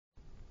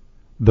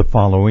The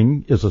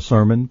following is a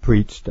sermon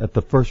preached at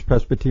the First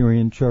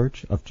Presbyterian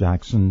Church of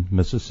Jackson,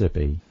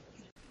 Mississippi.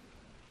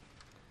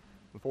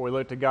 Before we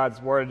look to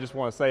God's Word, I just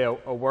want to say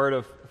a word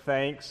of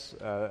thanks.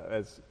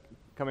 As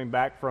coming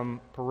back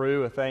from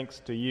Peru, a thanks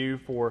to you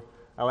for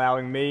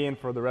allowing me and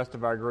for the rest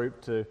of our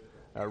group to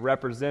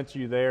represent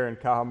you there in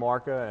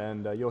Cajamarca.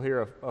 And you'll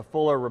hear a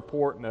fuller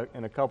report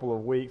in a couple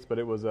of weeks, but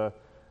it was a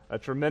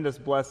tremendous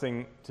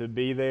blessing to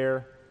be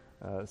there.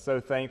 So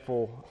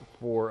thankful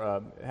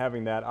for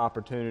having that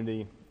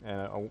opportunity,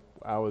 and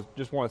I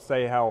just want to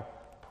say how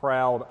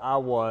proud I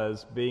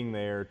was being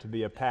there to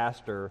be a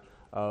pastor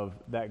of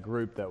that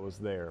group that was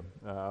there.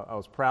 I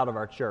was proud of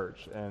our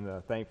church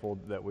and thankful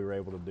that we were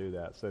able to do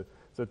that.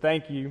 So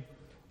thank you,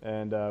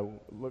 and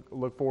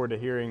look forward to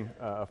hearing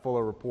a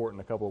fuller report in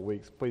a couple of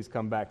weeks. Please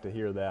come back to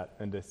hear that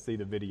and to see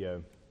the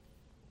video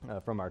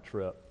from our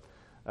trip.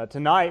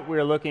 Tonight we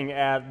are looking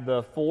at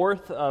the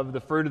fourth of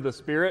the fruit of the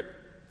Spirit,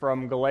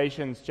 from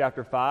Galatians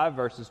chapter 5,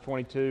 verses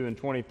 22 and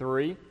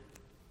 23.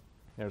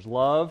 There's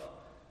love,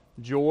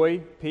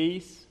 joy,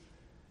 peace,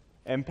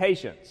 and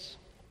patience.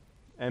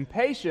 And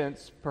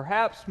patience,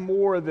 perhaps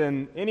more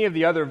than any of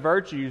the other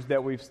virtues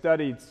that we've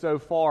studied so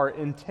far,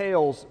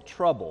 entails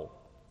trouble.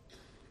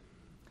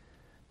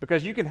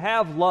 Because you can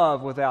have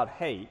love without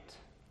hate,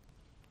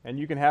 and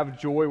you can have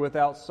joy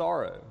without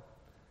sorrow.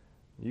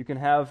 You can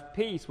have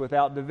peace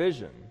without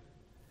division.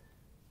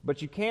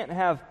 But you can't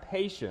have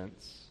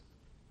patience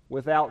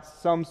without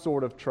some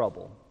sort of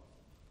trouble,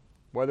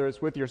 whether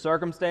it's with your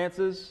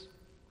circumstances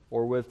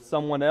or with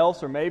someone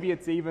else, or maybe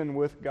it's even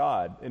with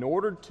God. In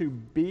order to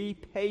be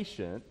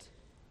patient,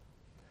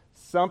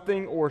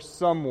 something or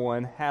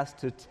someone has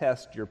to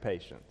test your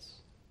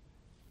patience.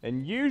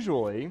 And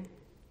usually,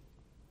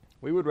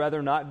 we would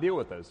rather not deal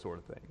with those sort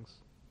of things.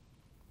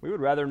 We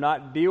would rather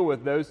not deal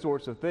with those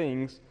sorts of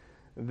things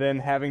than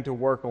having to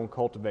work on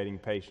cultivating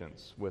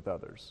patience with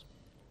others.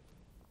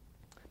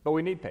 But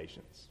we need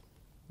patience.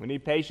 We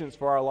need patience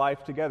for our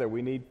life together.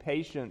 We need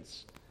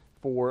patience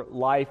for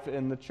life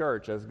in the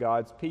church as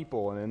God's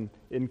people and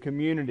in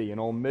community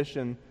and on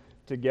mission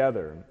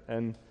together.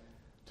 And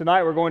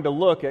tonight we're going to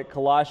look at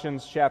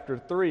Colossians chapter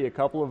 3, a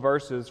couple of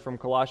verses from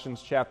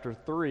Colossians chapter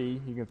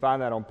 3. You can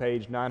find that on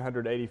page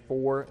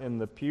 984 in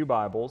the Pew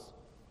Bibles.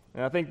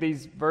 And I think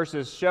these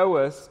verses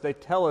they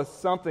tell us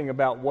something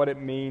about what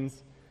it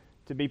means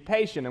to be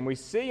patient. And we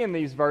see in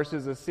these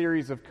verses a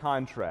series of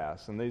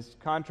contrasts. And these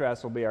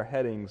contrasts will be our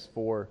headings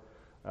for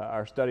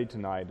our study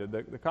tonight.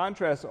 The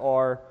contrasts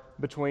are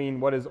between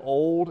what is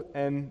old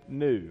and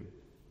new,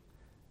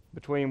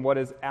 between what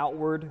is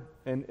outward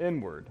and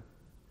inward,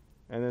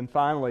 and then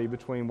finally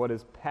between what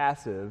is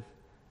passive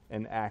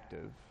and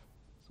active.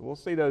 So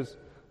we'll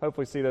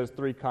hopefully see those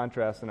three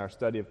contrasts in our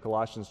study of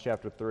Colossians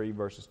chapter 3,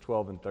 verses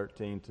 12 and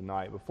 13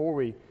 tonight. Before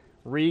we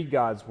read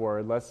God's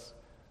Word, let's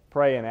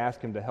pray and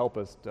ask Him to help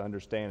us to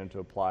understand and to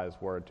apply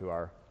His Word to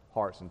our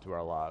hearts and to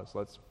our lives.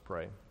 Let's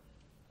pray.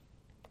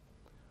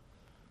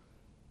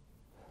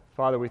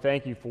 Father, we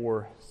thank you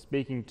for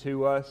speaking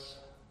to us,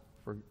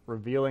 for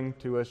revealing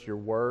to us your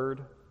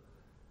word.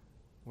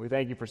 We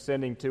thank you for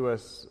sending to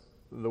us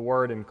the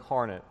Word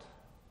incarnate,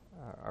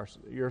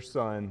 your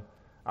Son,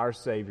 our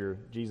Savior,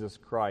 Jesus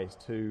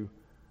Christ, who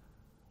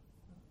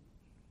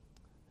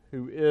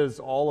is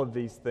all of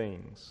these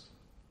things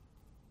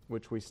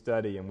which we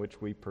study and which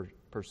we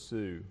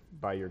pursue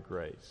by your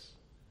grace.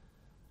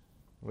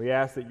 We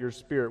ask that your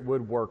Spirit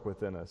would work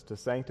within us to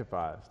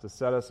sanctify us, to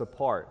set us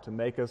apart, to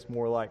make us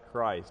more like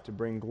Christ, to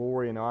bring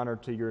glory and honor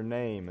to your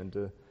name, and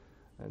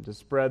to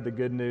spread the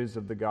good news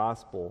of the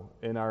gospel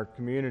in our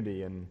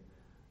community and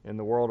in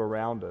the world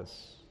around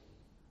us.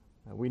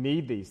 We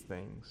need these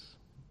things.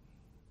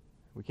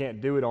 We can't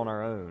do it on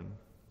our own,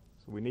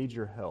 so we need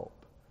your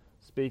help.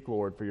 Speak,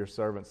 Lord, for your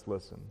servants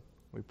listen.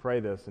 We pray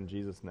this in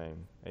Jesus'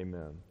 name.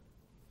 Amen.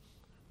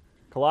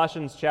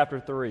 Colossians chapter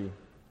 3.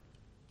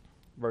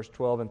 Verse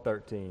 12 and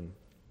 13.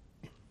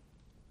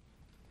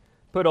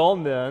 Put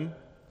on then,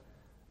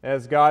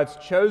 as God's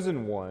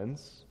chosen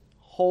ones,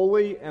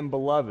 holy and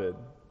beloved,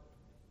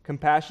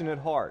 compassionate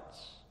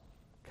hearts,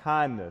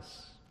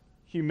 kindness,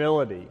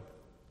 humility,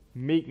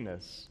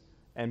 meekness,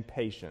 and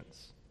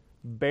patience,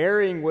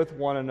 bearing with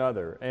one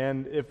another,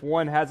 and if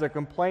one has a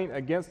complaint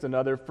against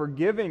another,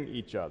 forgiving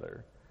each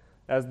other.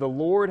 As the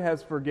Lord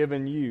has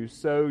forgiven you,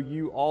 so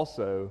you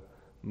also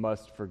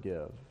must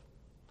forgive.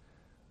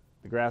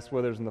 The grass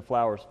withers and the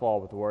flowers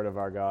fall, but the word of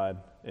our God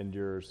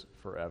endures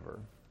forever.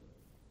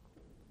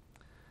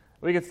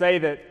 We could say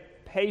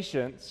that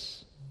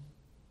patience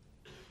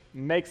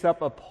makes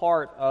up a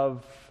part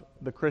of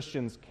the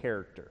Christian's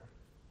character.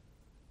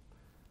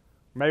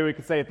 Maybe we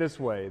could say it this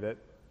way, that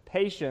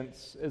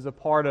patience is a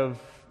part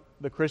of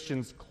the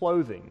Christian's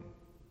clothing.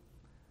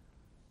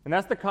 And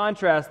that's the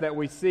contrast that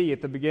we see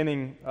at the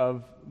beginning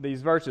of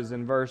these verses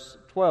in verse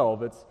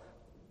 12. It's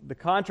the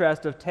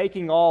contrast of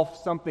taking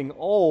off something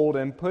old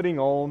and putting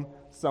on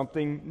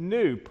something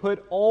new.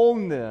 Put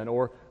on then,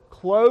 or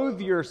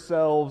clothe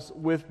yourselves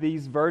with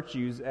these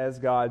virtues as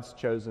God's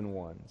chosen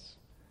ones.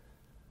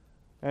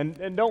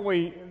 And don't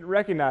we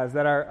recognize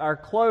that our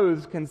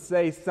clothes can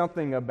say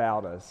something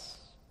about us?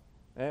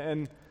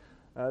 And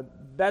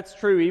that's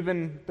true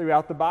even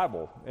throughout the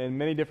Bible in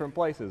many different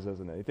places,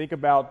 isn't it? You think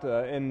about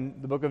in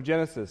the book of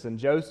Genesis and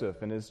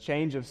Joseph and his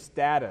change of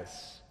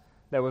status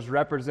that was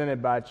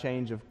represented by a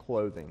change of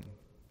clothing.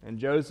 And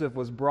Joseph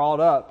was brought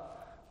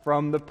up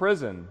from the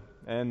prison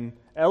and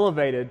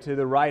elevated to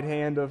the right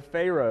hand of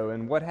Pharaoh.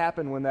 And what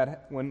happened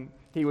when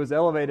he was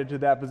elevated to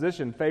that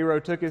position? Pharaoh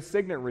took his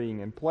signet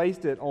ring and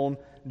placed it on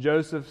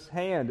Joseph's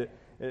hand.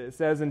 It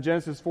says in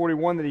Genesis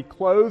 41 that he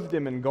clothed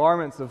him in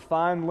garments of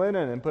fine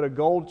linen and put a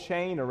gold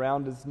chain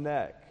around his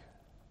neck.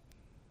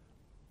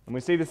 And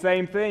we see the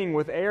same thing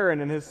with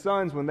Aaron and his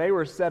sons when they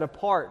were set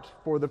apart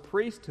for the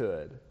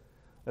priesthood.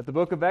 That the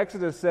book of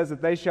Exodus says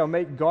that they shall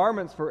make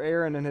garments for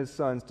Aaron and his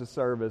sons to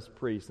serve as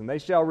priests. And they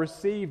shall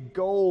receive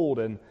gold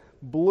and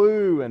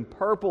blue and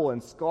purple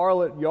and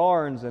scarlet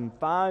yarns and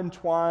fine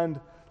twined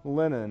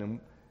linen. And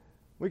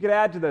we could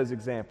add to those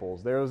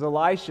examples. There was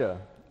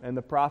Elisha and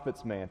the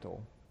prophet's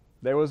mantle.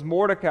 There was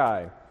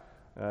Mordecai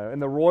in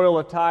the royal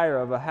attire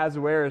of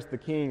Ahasuerus, the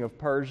king of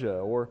Persia.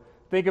 Or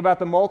think about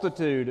the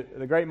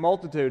great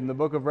multitude in the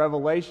book of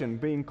Revelation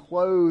being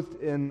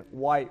clothed in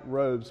white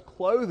robes.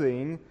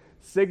 Clothing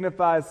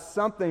signifies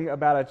something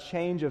about a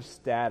change of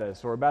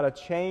status or about a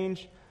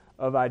change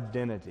of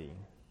identity.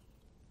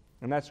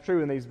 And that's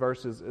true in these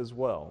verses as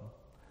well.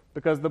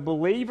 Because the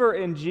believer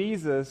in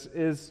Jesus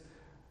is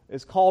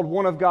called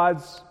one of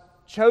God's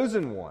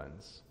chosen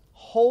ones.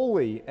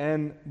 Holy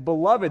and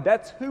beloved.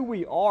 That's who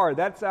we are.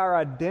 That's our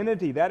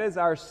identity. That is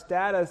our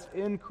status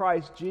in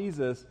Christ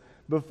Jesus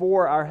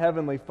before our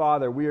Heavenly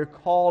Father. We are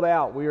called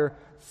out. We are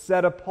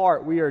set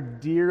apart. We are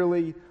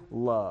dearly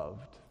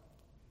loved.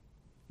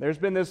 There's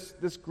been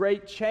this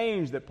great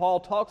change that Paul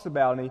talks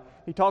about, and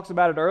he talks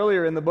about it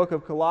earlier in the book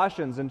of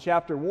Colossians in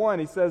chapter 1.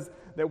 He says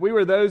that we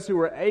were those who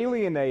were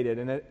alienated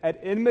and at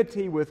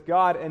enmity with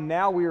God, and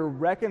now we are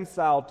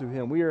reconciled to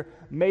Him. We are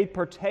made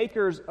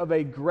partakers of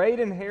a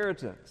great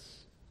inheritance.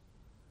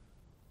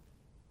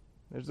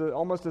 There's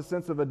almost a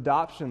sense of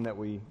adoption that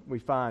we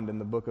find in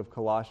the book of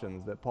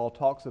Colossians that Paul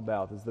talks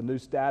about as the new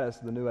status,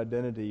 the new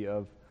identity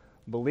of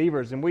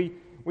believers. And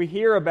we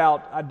hear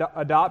about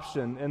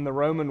adoption in the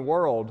Roman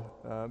world,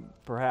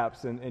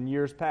 perhaps, in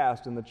years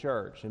past in the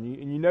church. And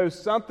you know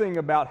something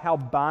about how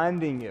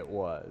binding it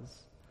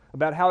was,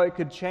 about how it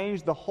could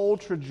change the whole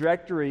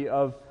trajectory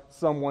of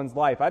someone's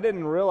life. I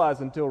didn't realize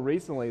until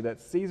recently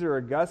that Caesar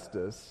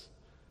Augustus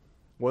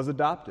was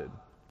adopted.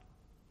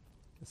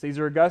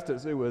 Caesar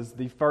Augustus, who was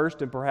the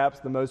first and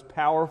perhaps the most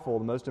powerful,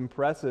 the most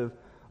impressive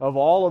of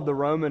all of the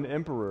Roman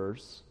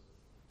emperors.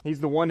 He's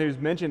the one who's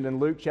mentioned in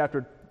Luke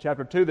chapter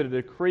 2 that a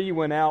decree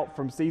went out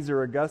from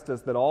Caesar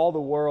Augustus that all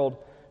the world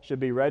should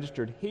be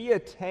registered. He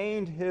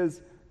attained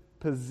his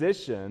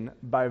position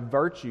by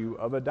virtue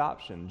of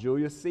adoption.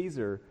 Julius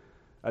Caesar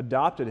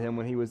adopted him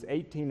when he was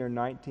 18 or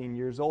 19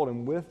 years old,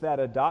 and with that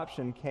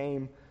adoption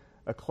came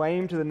a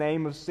claim to the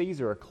name of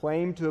Caesar, a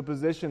claim to a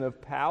position of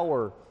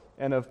power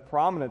and of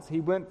prominence. He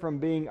went from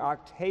being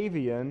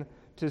Octavian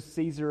to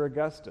Caesar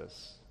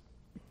Augustus.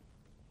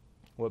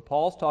 What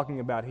Paul's talking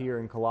about here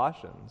in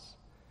Colossians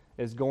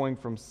is going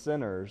from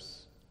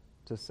sinners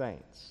to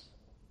saints.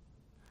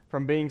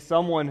 From being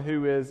someone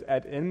who is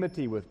at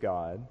enmity with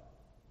God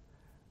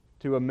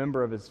to a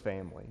member of His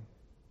family,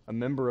 a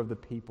member of the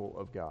people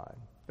of God.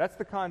 That's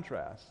the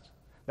contrast.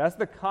 That's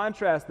the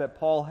contrast that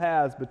Paul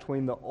has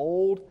between the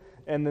old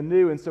and the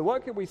new. And so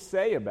what can we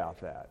say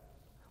about that?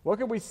 What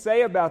can we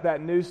say about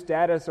that new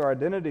status or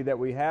identity that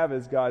we have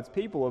as God's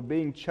people of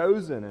being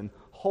chosen and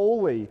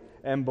holy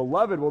and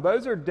beloved? Well,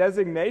 those are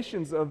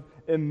designations of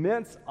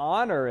immense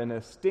honor and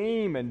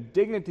esteem and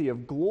dignity,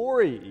 of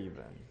glory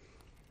even.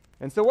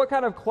 And so what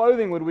kind of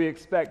clothing would we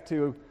expect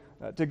to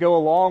go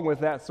along with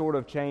that sort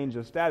of change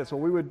of status?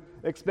 Well, we would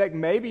expect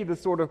maybe the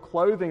sort of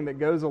clothing that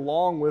goes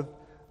along with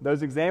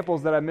those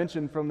examples that I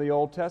mentioned from the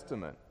Old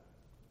Testament.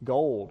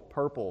 Gold,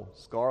 purple,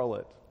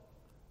 scarlet.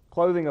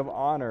 Clothing of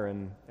honor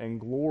and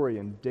glory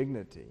and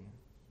dignity.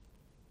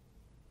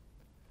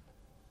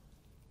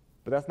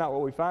 But that's not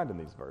what we find in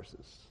these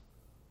verses.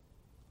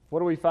 What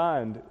do we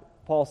find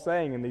Paul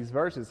saying in these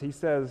verses? He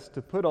says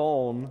to put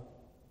on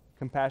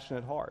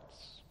compassionate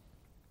hearts,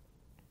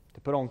 to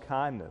put on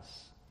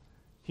kindness,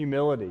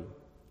 humility,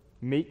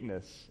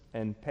 meekness,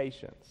 and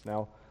patience.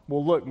 Now,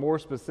 we'll look more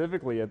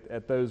specifically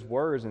at those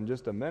words in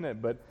just a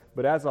minute,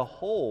 but as a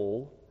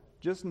whole,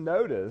 just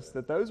notice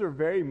that those are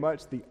very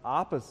much the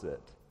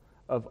opposite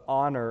of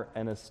honor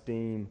and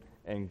esteem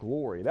and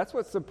glory. That's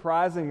what's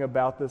surprising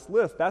about this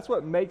list. That's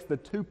what makes the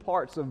two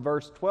parts of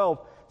verse 12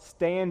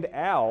 stand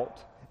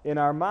out in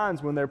our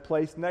minds when they're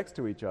placed next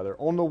to each other.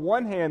 On the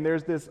one hand,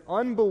 there's this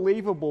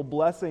unbelievable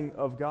blessing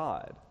of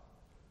God.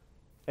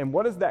 And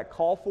what does that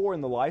call for in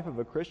the life of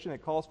a Christian?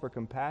 It calls for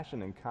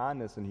compassion and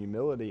kindness and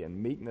humility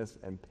and meekness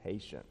and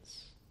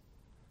patience.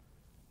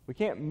 We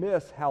can't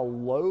miss how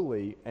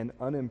lowly and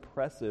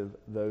unimpressive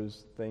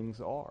those things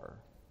are.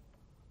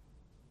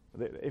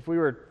 If we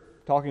were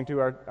talking to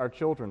our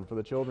children for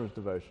the children's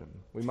devotion,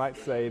 we might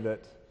say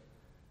that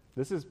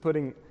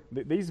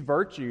These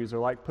virtues are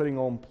like putting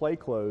on play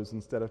clothes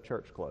instead of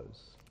church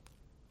clothes.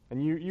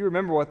 And you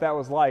remember what that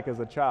was like as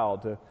a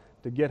child,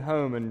 to get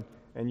home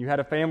and you had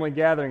a family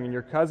gathering and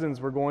your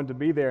cousins were going to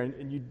be there,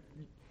 and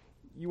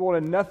you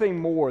wanted nothing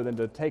more than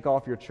to take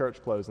off your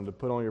church clothes and to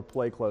put on your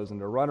play clothes and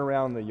to run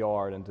around the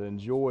yard and to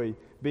enjoy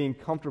being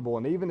comfortable.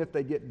 And even if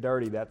they get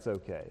dirty, that's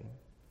okay.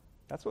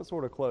 That's what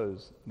sort of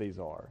clothes these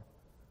are,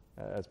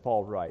 as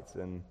Paul writes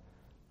in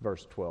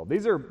verse 12.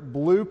 These are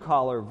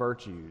blue-collar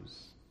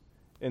virtues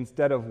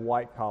instead of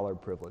white-collar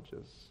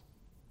privileges.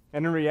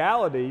 And in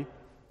reality,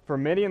 for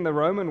many in the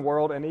Roman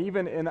world, and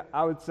even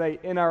I would say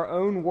in our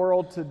own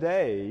world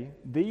today,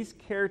 these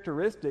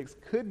characteristics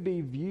could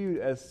be viewed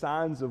as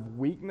signs of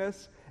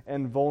weakness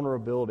and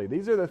vulnerability.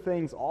 These are the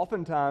things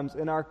oftentimes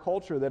in our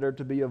culture that are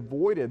to be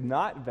avoided,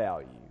 not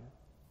valued.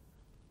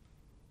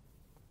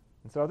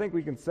 And so I think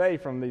we can say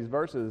from these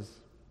verses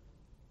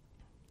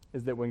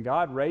is that when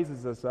God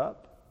raises us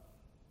up,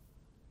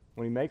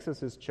 when He makes us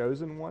His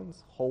chosen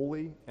ones,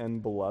 holy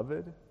and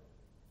beloved,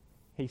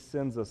 He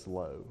sends us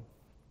low.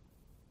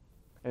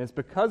 And it's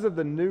because of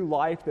the new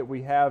life that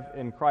we have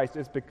in Christ.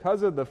 It's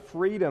because of the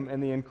freedom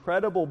and the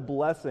incredible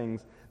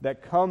blessings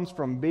that comes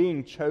from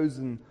being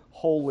chosen,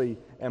 holy,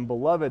 and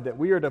beloved that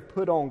we are to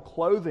put on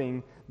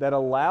clothing that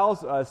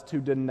allows us to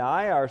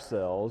deny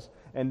ourselves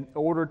in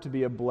order to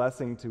be a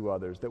blessing to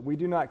others. That we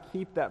do not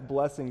keep that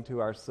blessing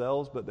to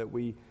ourselves, but that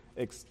we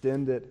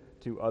extend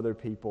it to other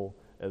people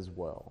as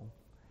well.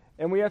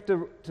 And we have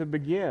to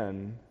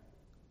begin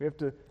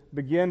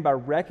by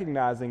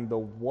recognizing the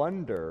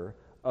wonder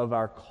of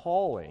our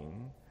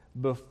calling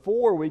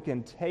before we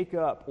can take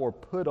up or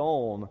put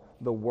on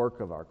the work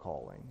of our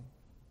calling.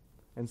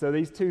 And so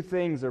these two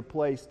things are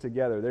placed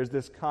together. There's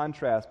this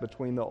contrast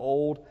between the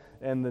old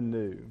and the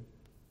new.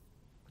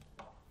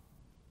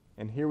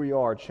 And here we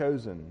are,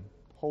 chosen,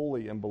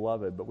 holy, and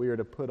beloved, but we are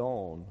to put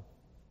on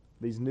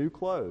these new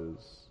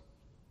clothes: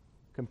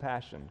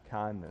 compassion,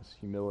 kindness,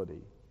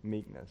 humility,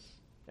 meekness,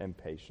 and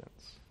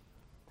patience.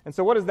 And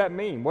so what does that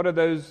mean? What do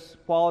those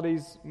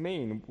qualities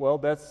mean?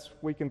 Well,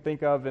 we can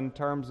think of in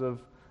terms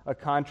of a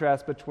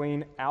contrast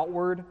between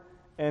outward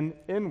and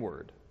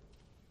inward.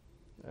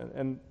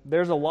 And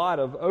there's a lot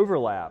of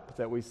overlap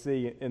that we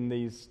see in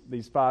these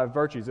five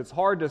virtues. It's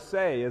hard to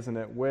say, isn't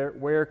it,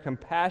 where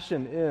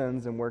compassion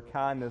ends and where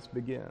kindness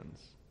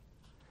begins.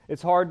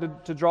 It's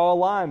hard to draw a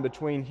line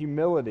between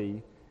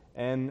humility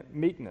and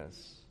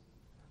meekness.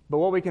 But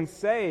what we can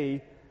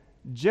say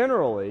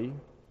generally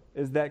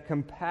is that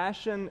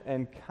compassion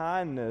and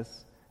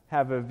kindness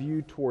have a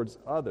view towards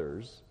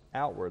others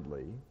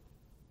outwardly,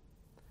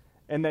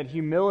 and that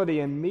humility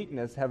and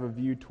meekness have a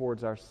view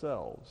towards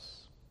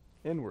ourselves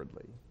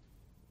inwardly.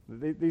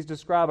 These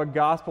describe a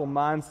gospel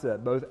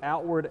mindset, both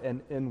outward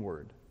and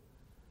inward.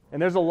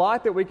 And there's a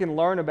lot that we can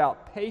learn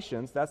about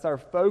patience. That's our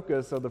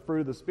focus of the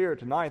fruit of the Spirit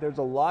tonight. There's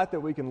a lot that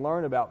we can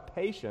learn about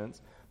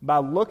patience by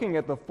looking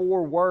at the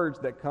four words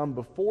that come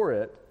before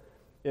it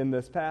in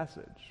this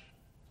passage.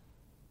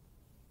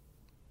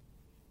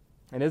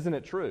 And isn't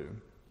it true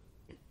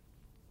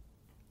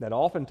that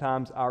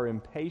oftentimes our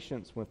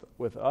impatience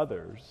with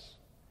others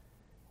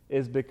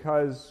is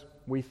because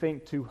we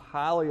think too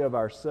highly of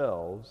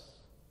ourselves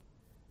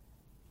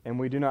and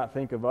we do not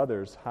think of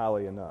others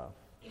highly enough?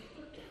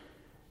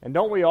 And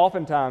don't we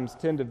oftentimes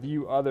tend to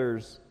view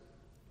others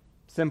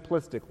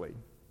simplistically?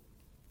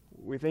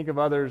 We think of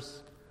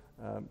others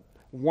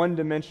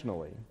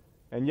one-dimensionally,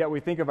 and yet we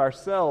think of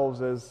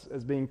ourselves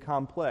as being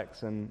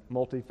complex and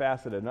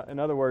multifaceted. In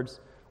other words,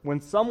 when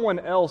someone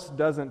else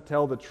doesn't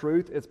tell the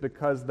truth, it's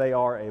because they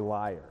are a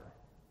liar.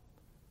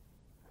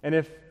 And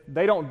if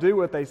they don't do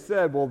what they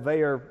said, well,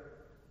 they are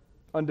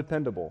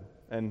undependable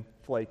and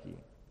flaky.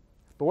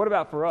 But what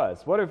about for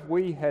us? What if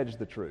we hedged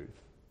the truth?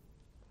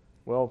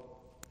 Well,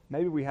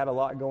 maybe we had a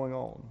lot going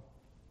on.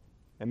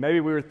 And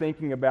maybe we were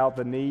thinking about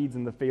the needs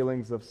and the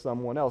feelings of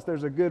someone else.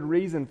 There's a good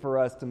reason for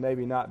us to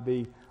maybe not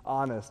be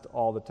honest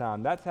all the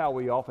time. That's how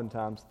we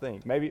oftentimes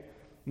think.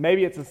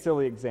 Maybe it's a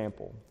silly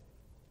example.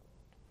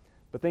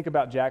 But think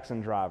about Jackson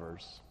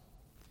drivers.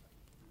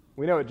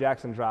 We know what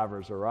Jackson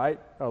drivers are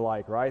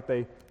like, right?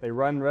 They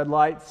run red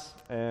lights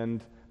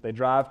and they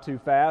drive too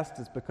fast.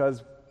 It's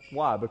because,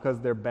 why?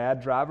 Because they're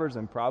bad drivers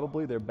and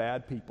probably they're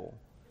bad people.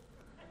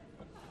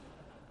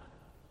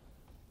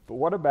 But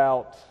what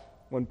about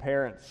when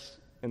parents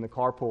in the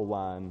carpool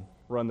line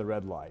run the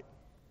red light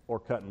or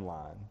cut in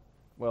line?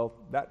 Well,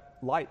 that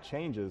light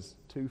changes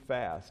too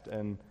fast,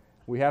 and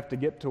we have to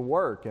get to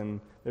work,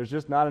 and there's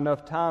just not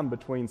enough time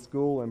between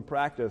school and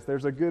practice.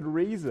 There's a good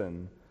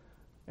reason,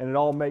 and it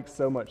all makes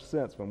so much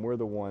sense when we're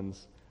the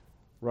ones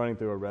running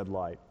through a red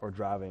light or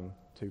driving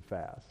too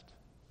fast.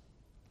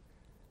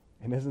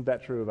 And isn't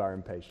that true of our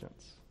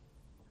impatience?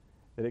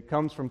 That it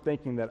comes from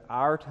thinking that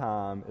our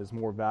time is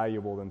more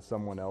valuable than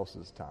someone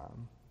else's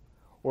time.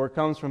 Or it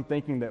comes from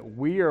thinking that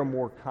we are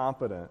more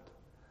competent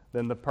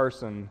than the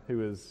person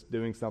who is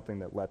doing something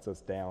that lets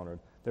us down, or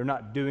they're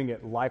not doing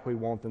it like we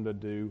want them to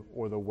do,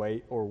 or the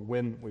way or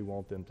when we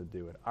want them to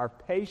do it.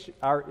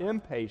 Our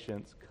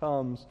impatience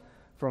comes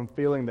from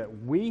feeling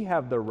that we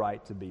have the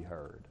right to be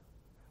heard.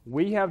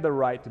 We have the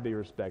right to be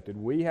respected.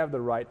 We have the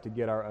right to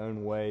get our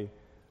own way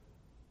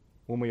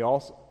when we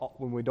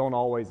don't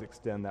always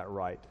extend that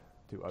right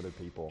to other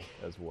people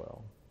as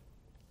well.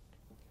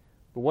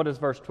 But what does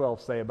verse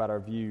 12 say about our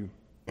view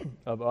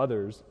of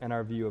others and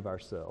our view of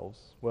ourselves?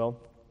 Well,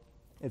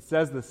 it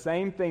says the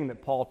same thing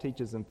that Paul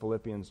teaches in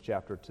Philippians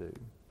chapter 2,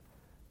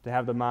 to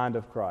have the mind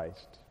of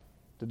Christ,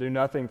 to do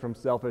nothing from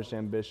selfish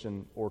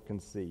ambition or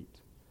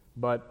conceit,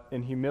 but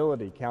in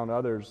humility count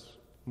others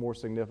more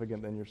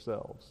significant than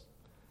yourselves.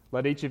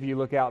 Let each of you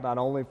look out not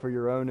only for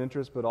your own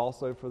interests, but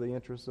also for the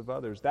interests of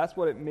others. That's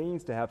what it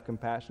means to have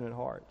compassionate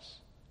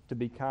hearts, to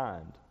be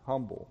kind,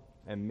 humble,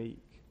 and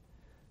meek.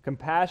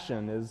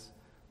 Compassion is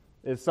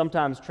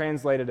sometimes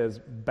translated as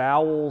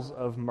bowels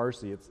of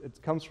mercy.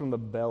 It comes from the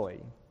belly.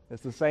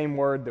 It's the same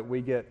word that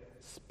we get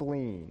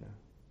spleen.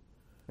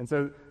 And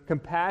so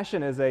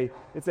compassion is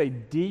a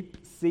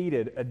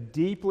deep-seated, a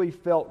deeply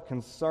felt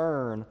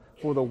concern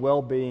for the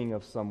well-being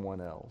of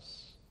someone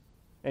else.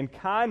 And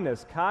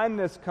kindness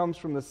comes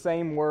from the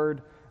same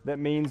word that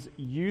means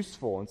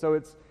useful. And so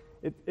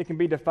it can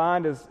be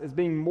defined as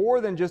being more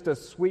than just a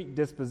sweet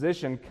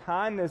disposition.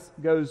 Kindness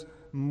goes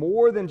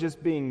more than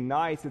just being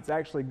nice. It's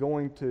actually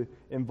going to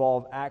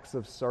involve acts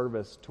of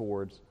service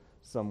towards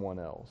someone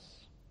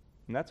else.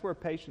 And that's where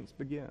patience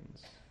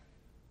begins,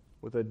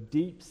 with a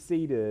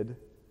deep-seated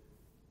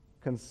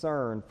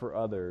concern for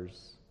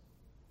others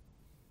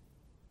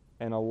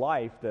and a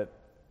life that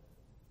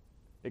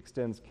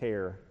extends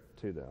care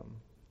to them.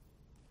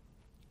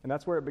 And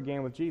that's where it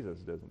began with Jesus,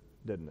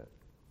 didn't it?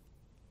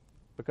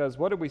 Because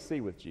what did we see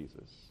with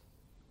Jesus?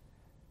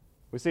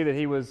 We see that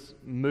he was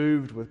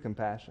moved with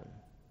compassion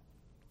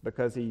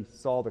because he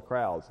saw the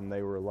crowds and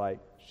they were like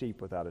sheep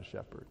without a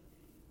shepherd.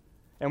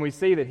 And we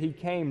see that he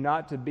came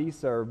not to be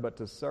served, but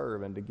to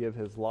serve and to give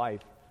his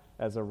life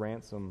as a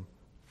ransom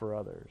for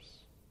others.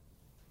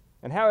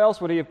 And how else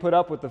would he have put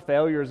up with the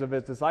failures of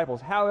his disciples?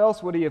 How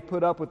else would he have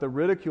put up with the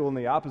ridicule and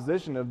the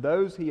opposition of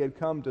those he had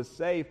come to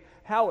save?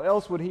 How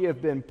else would he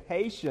have been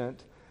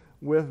patient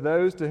with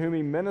those to whom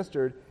he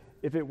ministered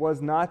if it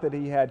was not that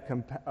he had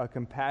a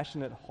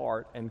compassionate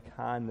heart and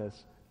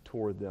kindness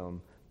toward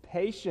them?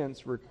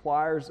 Patience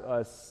requires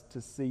us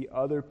to see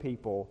other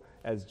people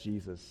as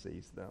Jesus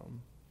sees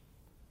them.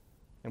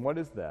 And what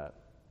is that?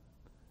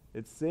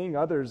 It's seeing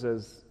others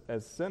as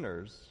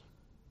sinners,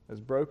 as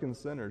broken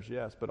sinners,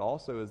 yes, but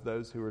also as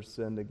those who are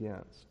sinned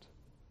against.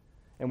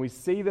 And we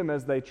see them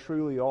as they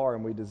truly are,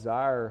 and we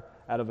desire,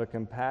 out of a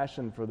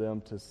compassion for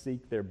them, to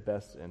seek their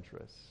best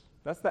interests.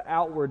 That's the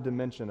outward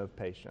dimension of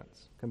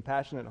patience,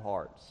 compassionate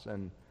hearts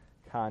and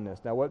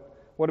kindness. Now,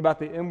 what about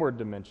the inward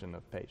dimension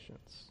of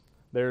patience?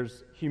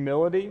 There's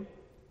humility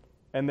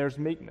and there's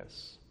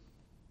meekness.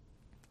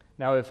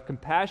 Now, if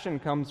compassion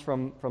comes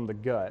from the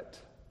gut,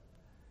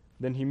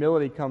 then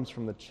humility comes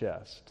from the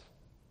chest,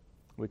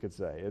 we could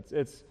say.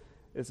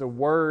 It's a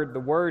word, the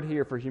word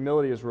here for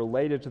humility is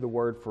related to the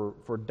word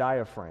for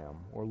diaphragm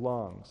or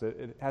lungs.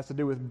 It has to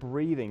do with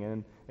breathing.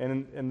 And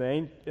in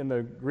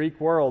the Greek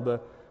world,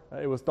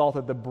 it was thought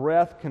that the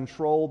breath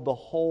controlled the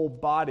whole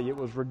body. It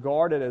was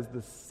regarded as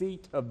the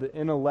seat of the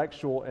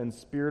intellectual and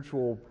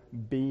spiritual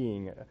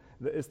being.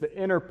 It's the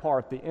inner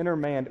part, the inner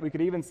man. We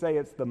could even say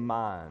it's the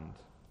mind.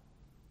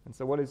 And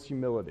so what is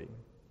humility?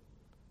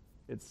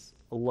 It's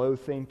low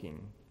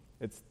thinking.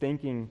 It's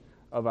thinking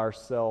of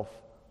ourself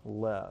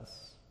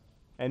less.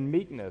 And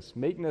meekness.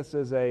 Meekness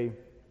is a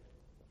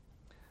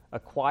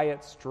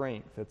quiet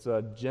strength. It's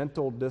a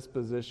gentle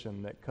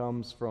disposition that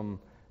comes from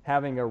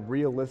having a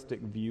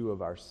realistic view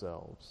of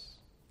ourselves.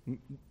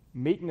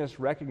 Meekness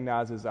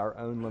recognizes our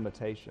own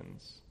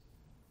limitations,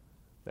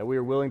 that we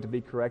are willing to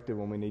be corrected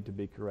when we need to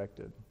be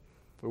corrected.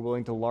 We're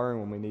willing to learn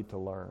when we need to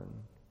learn,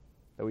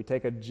 that we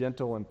take a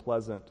gentle and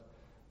pleasant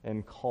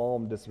and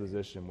calm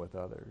disposition with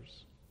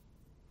others.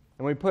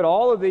 And we put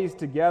all of these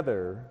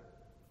together,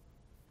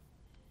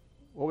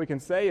 what we can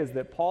say is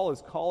that Paul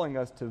is calling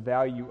us to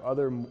value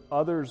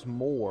others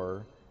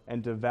more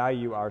and to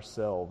value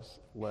ourselves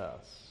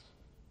less.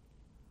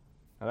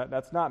 Now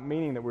that's not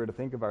meaning that we're to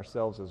think of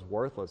ourselves as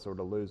worthless or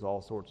to lose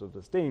all sorts of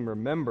esteem.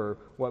 Remember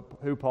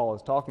who Paul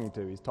is talking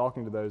to. He's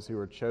talking to those who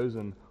are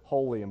chosen,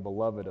 holy, and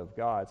beloved of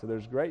God. So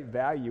there's great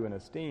value and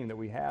esteem that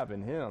we have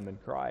in him, in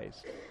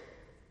Christ.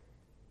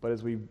 But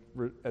as we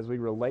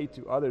relate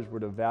to others, we're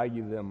to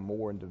value them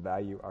more and to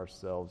value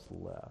ourselves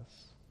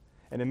less.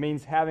 And it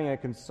means having a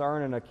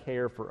concern and a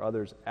care for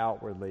others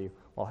outwardly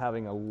while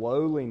having a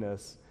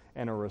lowliness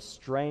and a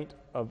restraint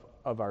of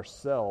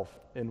ourself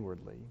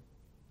inwardly.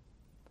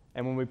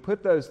 And when we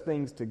put those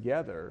things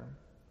together,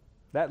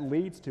 that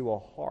leads to a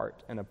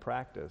heart and a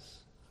practice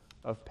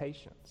of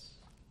patience.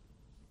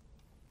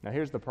 Now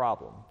here's the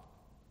problem.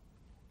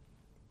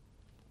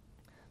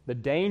 The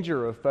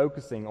danger of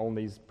focusing on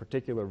these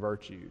particular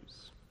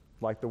virtues,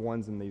 like the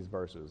ones in these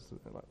verses,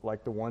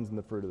 like the ones in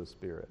the fruit of the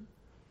Spirit,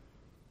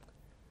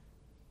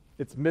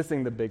 it's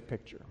missing the big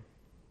picture.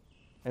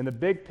 And the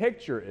big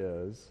picture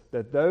is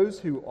that those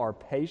who are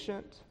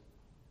patient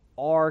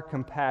are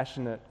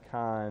compassionate,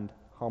 kind,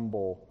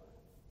 humble,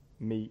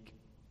 meek,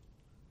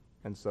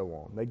 and so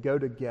on. They go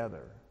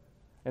together.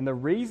 And the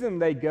reason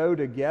they go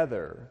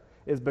together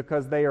is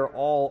because they are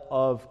all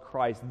of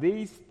Christ.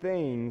 These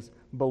things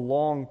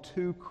belong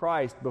to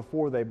Christ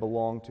before they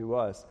belong to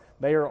us.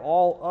 They are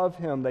all of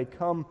Him. They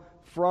come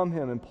from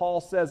Him. And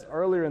Paul says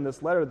earlier in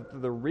this letter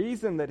that the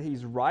reason that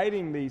he's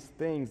writing these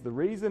things, the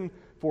reason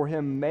for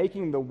him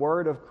making the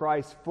word of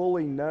Christ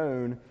fully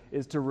known,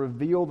 is to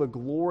reveal the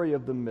glory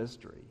of the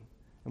mystery.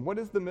 And what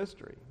is the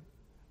mystery?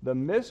 The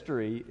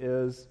mystery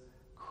is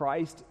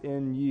Christ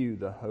in you,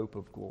 the hope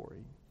of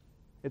glory.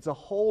 It's a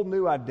whole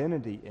new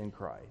identity in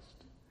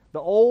Christ. The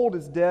old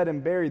is dead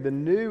and buried. The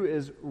new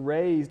is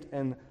raised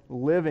and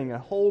living, a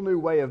whole new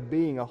way of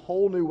being, a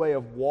whole new way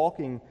of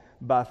walking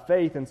by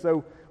faith. And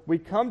so we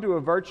come to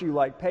a virtue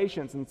like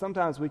patience, and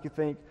sometimes we could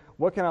think,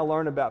 what can I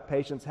learn about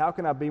patience? How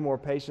can I be more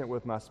patient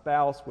with my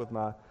spouse, with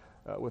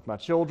my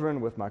children,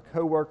 with my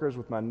coworkers,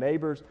 with my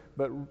neighbors?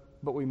 But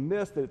we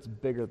miss that it's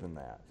bigger than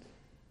that.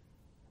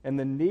 And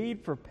the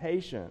need for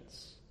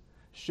patience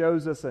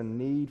shows us a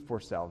need for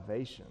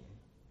salvation.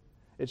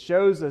 It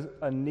shows us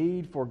a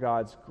need for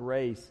God's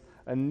grace,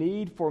 a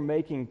need for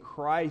making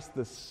Christ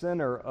the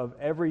center of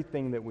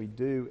everything that we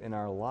do in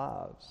our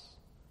lives.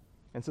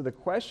 And so the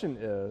question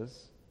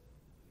is,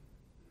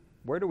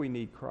 where do we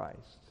need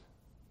Christ?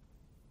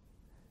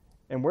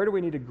 And where do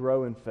we need to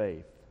grow in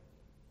faith?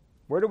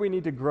 Where do we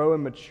need to grow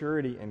in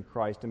maturity in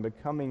Christ and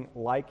becoming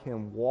like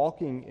Him,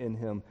 walking in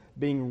Him,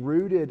 being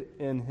rooted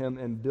in Him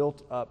and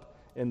built up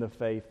in the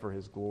faith for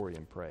His glory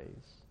and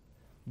praise?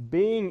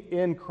 Being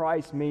in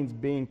Christ means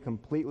being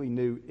completely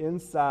new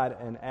inside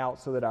and out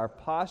so that our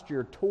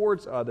posture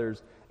towards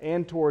others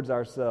and towards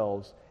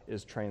ourselves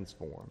is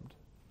transformed.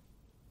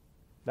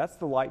 That's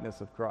the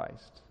likeness of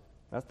Christ.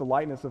 That's the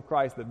likeness of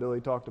Christ that Billy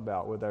talked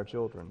about with our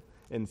children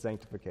in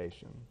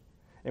sanctification.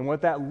 And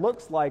what that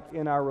looks like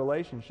in our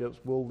relationships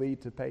will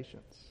lead to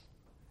patience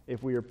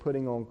if we are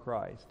putting on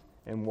Christ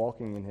and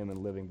walking in Him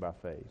and living by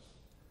faith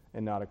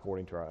and not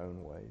according to our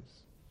own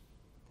ways.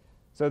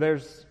 So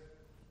there's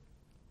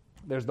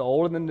the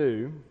old and the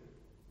new.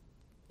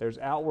 There's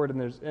outward and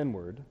there's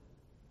inward.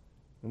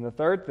 And the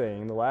third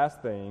thing, the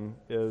last thing,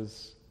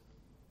 is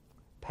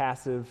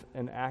passive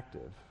and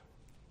active.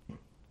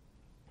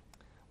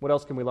 What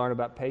else can we learn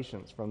about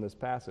patience from this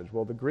passage?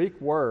 Well, the Greek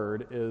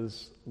word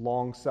is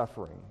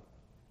long-suffering.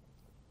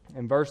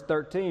 And verse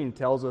 13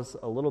 tells us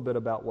a little bit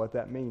about what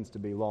that means to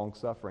be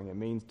long-suffering. It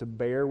means to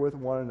bear with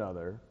one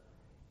another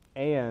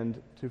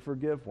and to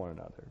forgive one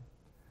another.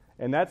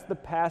 And that's the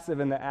passive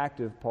and the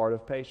active part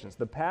of patience.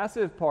 The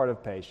passive part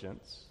of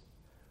patience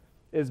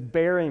is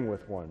bearing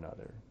with one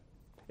another.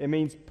 It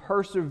means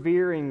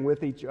persevering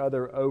with each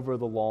other over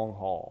the long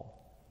haul.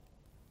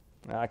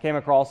 Now, I came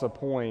across a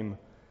poem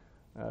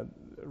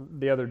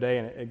the other day,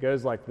 and it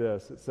goes like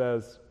this. It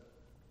says,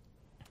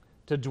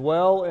 "To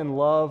dwell in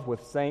love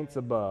with saints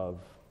above,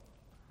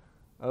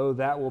 oh,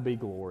 that will be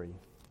glory.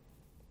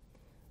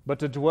 But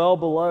to dwell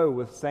below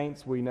with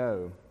saints we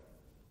know,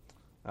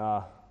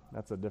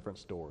 that's a different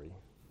story."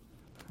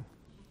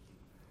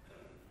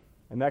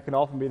 And that can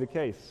often be the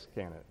case,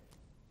 can't it?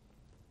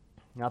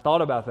 And I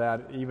thought about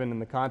that even in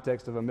the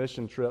context of a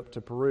mission trip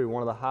to Peru.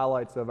 One of the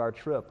highlights of our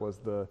trip was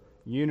the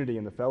unity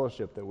and the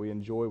fellowship that we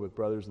enjoy with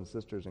brothers and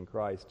sisters in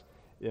Christ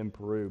in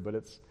Peru. But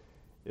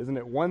isn't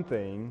it one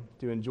thing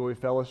to enjoy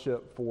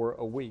fellowship for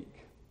a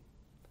week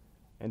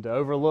and to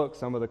overlook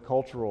some of the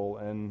cultural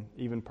and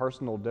even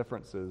personal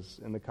differences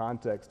in the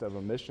context of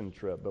a mission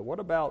trip? But what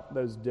about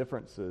those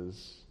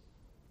differences?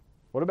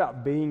 What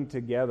about being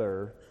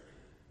together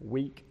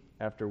week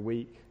after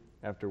week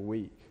after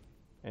week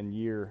and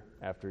year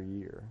after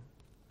year?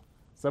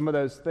 Some of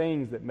those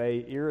things that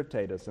may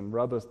irritate us and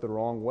rub us the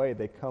wrong way,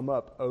 they come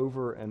up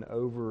over and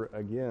over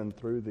again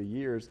through the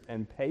years,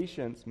 and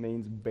patience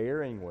means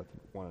bearing with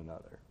one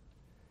another.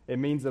 It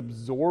means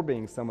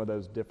absorbing some of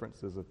those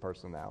differences of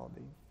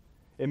personality.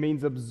 It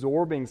means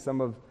absorbing some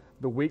of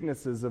the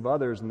weaknesses of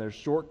others and their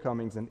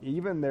shortcomings and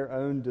even their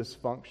own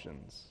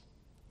dysfunctions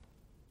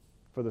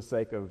for the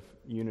sake of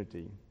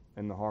unity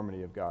and the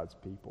harmony of God's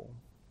people.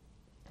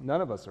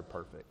 None of us are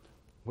perfect.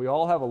 We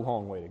all have a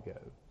long way to go.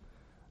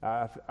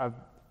 I've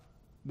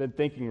been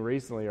thinking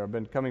recently, or I've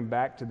been coming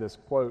back to this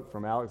quote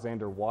from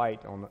Alexander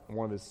White on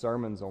one of his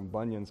sermons on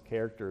Bunyan's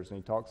characters, and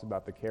he talks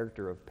about the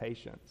character of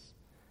patience.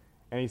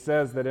 And he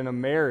says that in a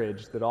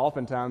marriage, that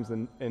oftentimes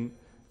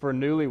for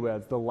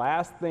newlyweds, the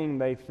last thing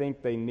they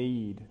think they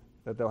need,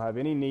 that they'll have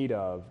any need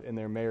of in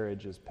their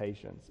marriage, is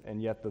patience.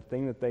 And yet the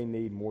thing that they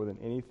need more than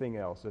anything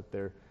else, if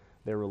their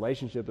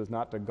relationship is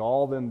not to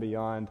gall them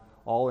beyond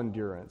all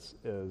endurance,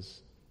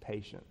 is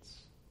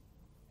patience.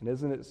 And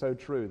isn't it so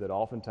true that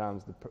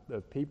oftentimes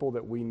the people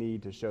that we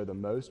need to show the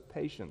most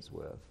patience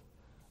with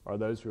are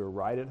those who are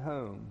right at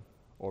home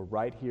or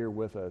right here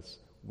with us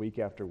week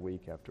after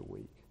week after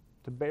week?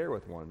 To bear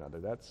with one another.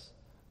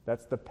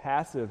 That's the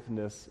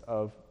passiveness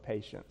of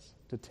patience,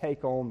 to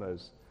take on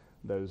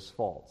those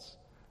faults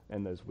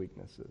and those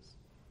weaknesses.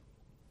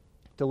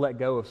 To let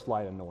go of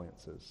slight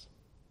annoyances,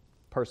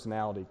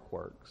 personality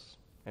quirks,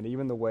 and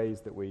even the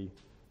ways that we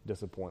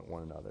disappoint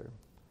one another.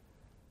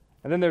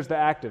 And then there's the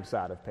active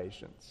side of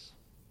patience,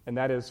 and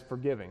that is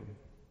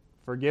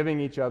forgiving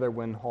each other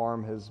when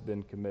harm has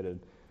been committed.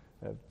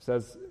 It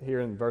says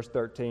here in verse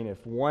 13,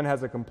 if one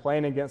has a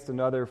complaint against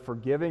another,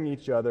 forgiving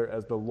each other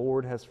as the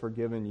Lord has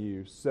forgiven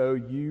you, so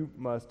you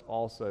must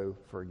also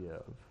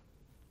forgive.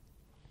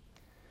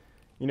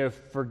 You know,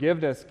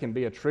 forgiveness can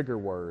be a trigger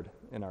word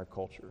in our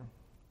culture.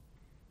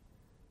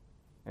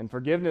 And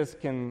forgiveness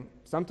can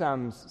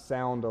sometimes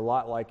sound a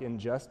lot like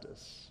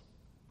injustice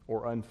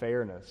or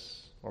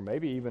unfairness or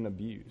maybe even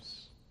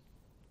abuse.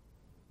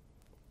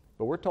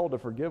 But we're told to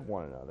forgive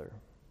one another,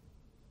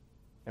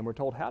 and we're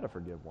told how to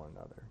forgive one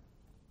another.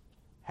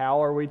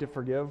 How are we to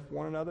forgive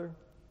one another?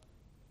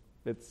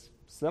 It's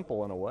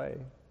simple in a way.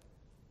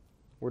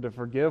 We're to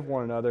forgive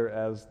one another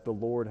as the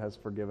Lord has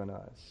forgiven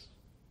us.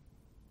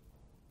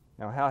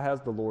 Now, how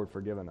has the Lord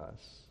forgiven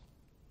us?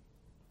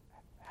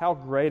 How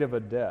great of a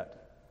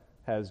debt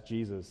has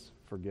Jesus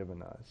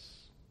forgiven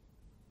us?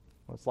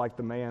 Well, it's like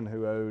the man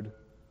who owed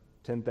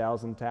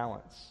 10,000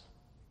 talents.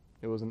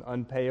 It was an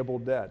unpayable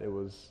debt. It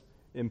was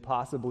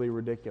impossibly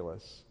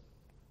ridiculous.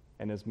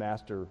 And his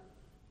master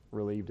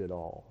relieved it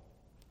all.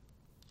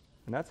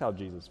 And that's how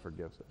Jesus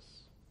forgives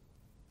us.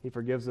 He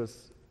forgives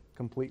us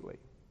completely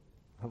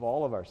of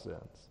all of our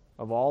sins,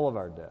 of all of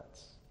our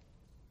debts.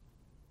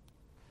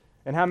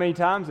 And how many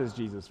times has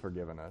Jesus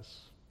forgiven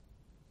us?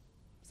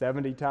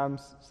 70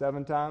 times,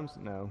 7 times?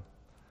 No,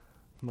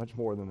 much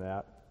more than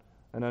that.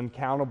 An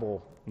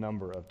uncountable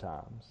number of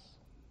times.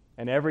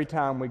 And every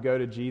time we go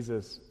to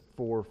Jesus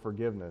for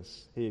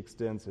forgiveness, he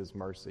extends his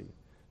mercy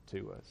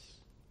to us.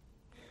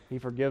 He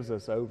forgives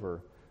us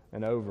over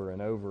and over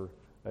and over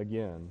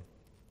again.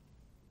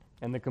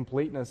 And the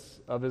completeness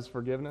of his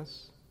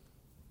forgiveness,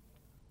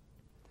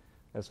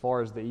 as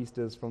far as the east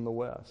is from the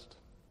west,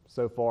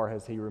 so far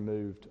has he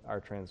removed our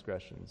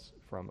transgressions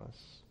from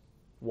us.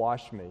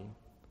 Wash me,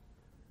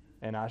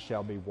 and I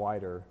shall be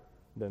whiter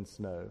than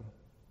snow.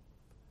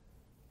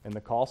 And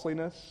the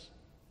costliness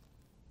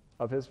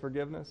of his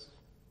forgiveness,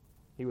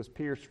 he was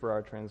pierced for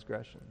our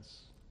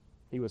transgressions.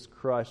 He was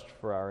crushed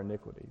for our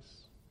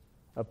iniquities.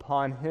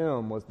 Upon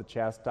him was the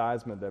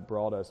chastisement that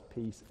brought us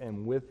peace,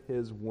 and with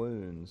his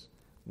wounds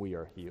we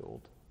are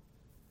healed.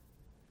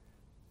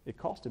 It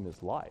cost him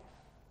his life.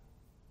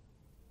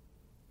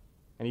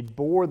 And he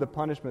bore the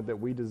punishment that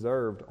we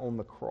deserved on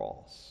the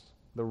cross,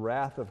 the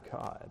wrath of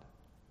God.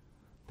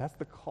 That's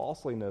the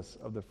costliness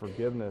of the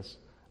forgiveness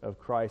of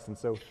Christ. And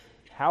so,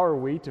 how are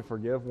we to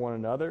forgive one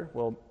another?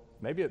 Well,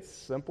 maybe it's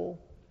simple,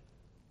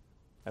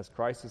 as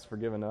Christ has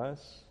forgiven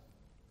us,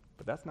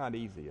 but that's not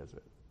easy, is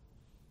it?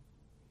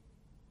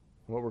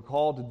 What we're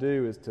called to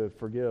do is to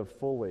forgive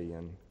fully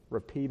and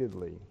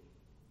repeatedly,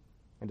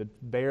 and to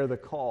bear the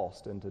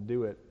cost and to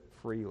do it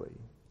freely.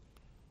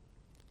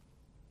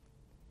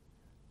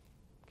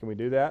 Can we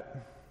do that?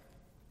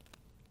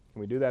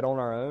 Can we do that on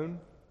our own?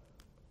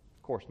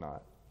 Of course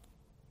not.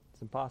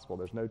 It's impossible.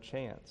 There's no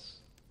chance.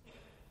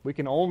 We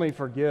can only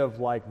forgive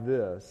like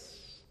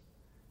this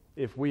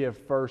if we have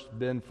first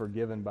been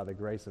forgiven by the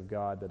grace of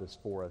God that is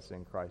for us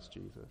in Christ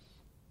Jesus.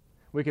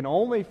 We can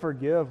only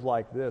forgive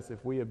like this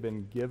if we have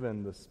been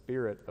given the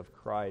Spirit of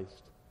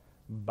Christ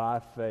by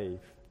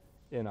faith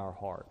in our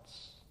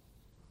hearts.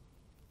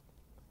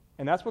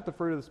 And that's what the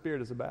fruit of the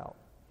Spirit is about.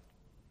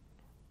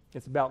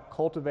 It's about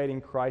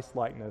cultivating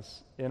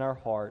Christ-likeness in our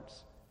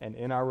hearts and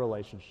in our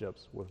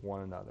relationships with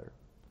one another.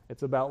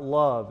 It's about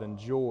love and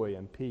joy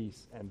and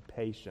peace and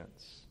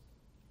patience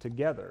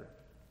together.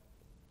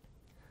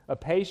 A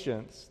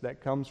patience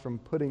that comes from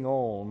putting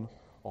on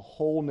a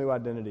whole new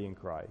identity in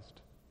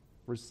Christ,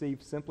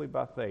 received simply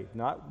by faith,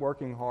 not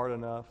working hard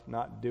enough,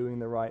 not doing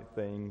the right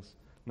things,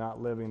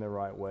 not living the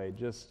right way,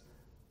 just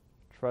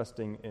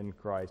trusting in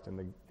Christ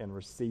and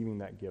receiving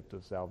that gift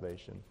of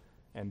salvation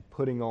and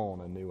putting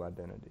on a new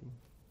identity.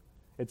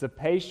 It's a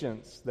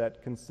patience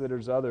that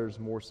considers others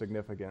more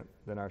significant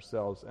than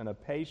ourselves, and a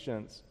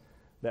patience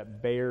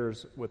that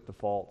bears with the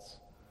faults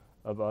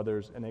of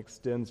others and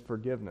extends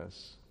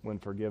forgiveness when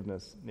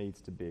forgiveness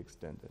needs to be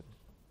extended.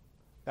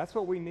 That's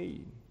what we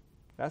need.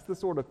 That's the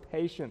sort of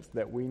patience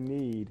that we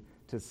need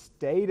to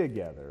stay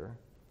together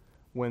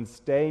when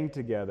staying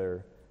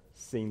together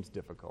seems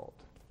difficult,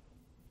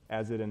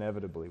 as it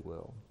inevitably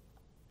will.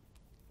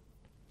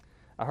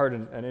 I heard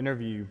an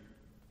interview,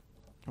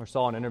 or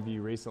saw an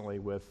interview recently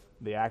with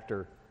the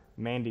actor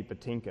Mandy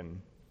Patinkin,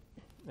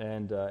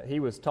 and he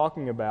was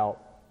talking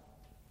about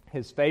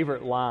his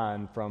favorite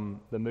line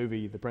from the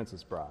movie The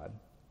Princess Bride.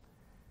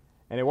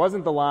 And it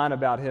wasn't the line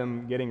about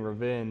him getting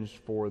revenge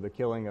for the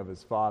killing of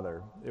his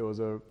father. It was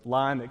a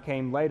line that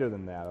came later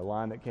than that, a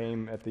line that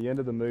came at the end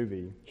of the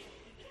movie.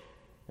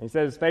 And he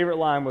said his favorite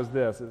line was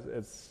this.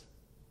 It's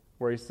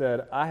where he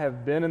said, "I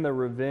have been in the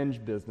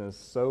revenge business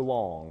so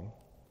long,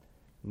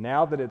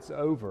 now that it's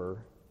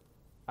over,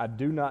 I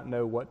do not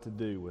know what to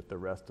do with the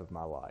rest of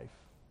my life."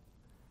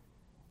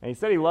 And he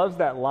said he loves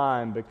that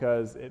line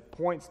because it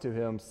points to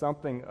him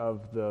something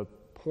of the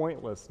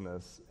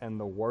pointlessness and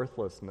the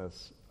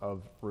worthlessness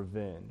of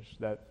revenge,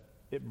 that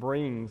it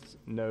brings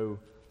no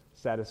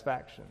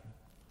satisfaction.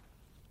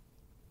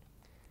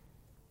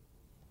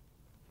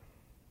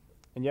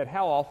 And yet,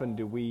 how often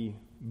do we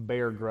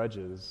bear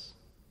grudges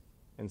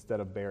instead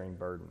of bearing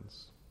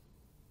burdens?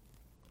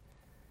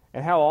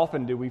 And how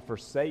often do we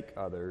forsake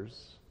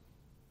others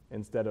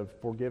instead of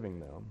forgiving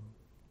them?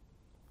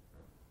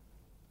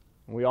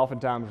 And we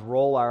oftentimes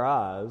roll our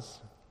eyes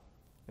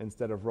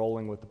instead of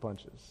rolling with the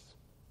punches.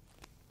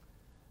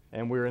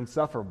 And we're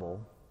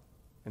insufferable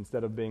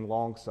instead of being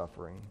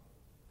long-suffering.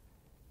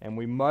 And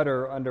we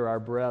mutter under our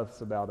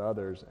breaths about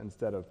others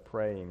instead of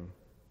praying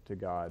to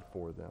God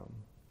for them.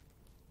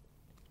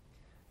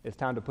 It's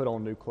time to put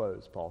on new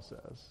clothes, Paul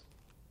says.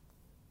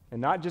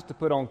 And not just to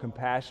put on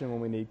compassion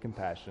when we need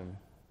compassion,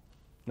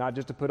 not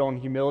just to put on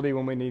humility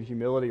when we need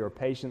humility or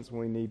patience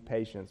when we need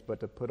patience, but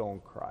to put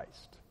on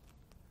Christ,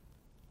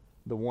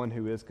 the one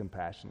who is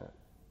compassionate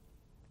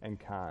and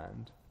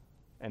kind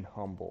and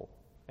humble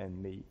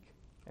and meek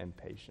and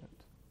patient.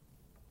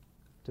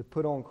 To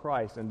put on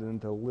Christ and then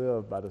to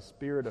live by the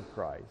Spirit of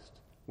Christ,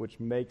 which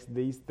makes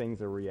these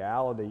things a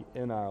reality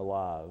in our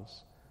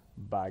lives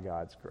by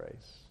God's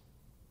grace.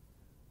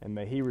 And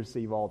may He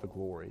receive all the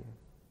glory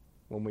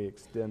when we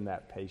extend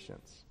that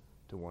patience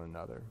to one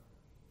another.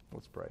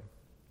 Let's pray.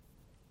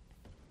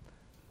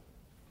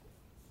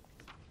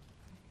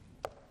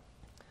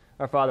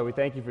 Our Father, we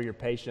thank You for Your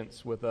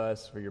patience with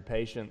us, for Your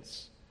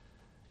patience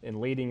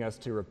in leading us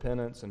to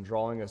repentance and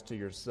drawing us to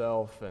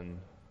Yourself and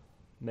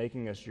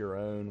making us Your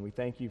own. We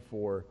thank You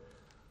for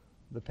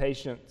the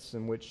patience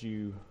in which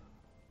You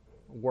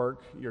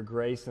work Your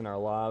grace in our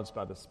lives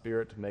by the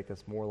Spirit to make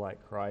us more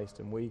like Christ.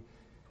 And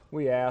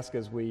we ask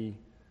as we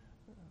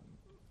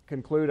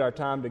conclude our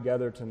time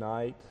together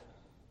tonight,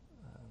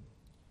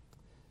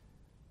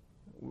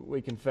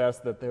 we confess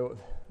that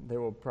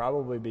there will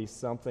probably be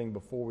something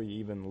before we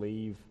even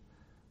leave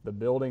the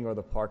building or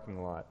the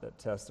parking lot that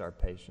tests our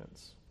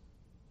patience.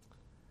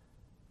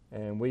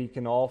 And we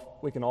can all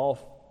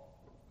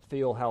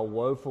feel how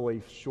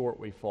woefully short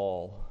we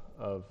fall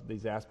of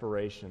these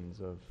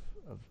aspirations of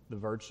the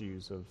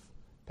virtues of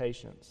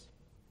patience.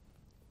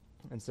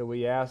 And so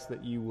we ask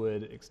that You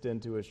would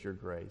extend to us Your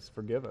grace,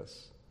 forgive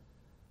us,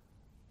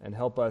 and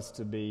help us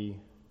to be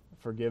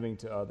forgiving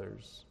to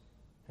others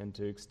and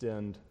to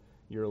extend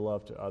Your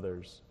love to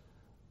others,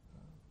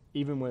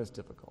 even when it's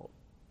difficult.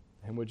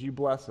 And would You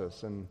bless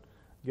us and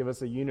give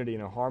us a unity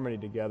and a harmony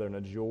together and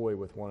a joy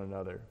with one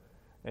another,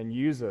 and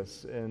use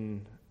us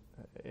in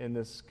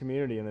this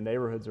community, in the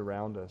neighborhoods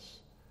around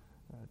us,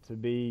 to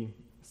be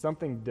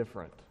something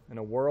different in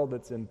a world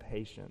that's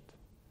impatient,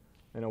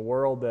 in a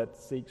world that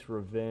seeks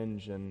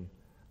revenge and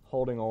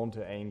holding on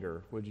to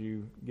anger. Would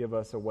You give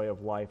us a way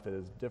of life that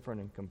is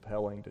different and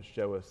compelling to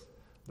show us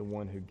the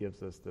one who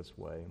gives us this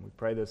way? And we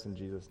pray this in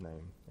Jesus'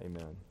 name.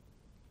 Amen.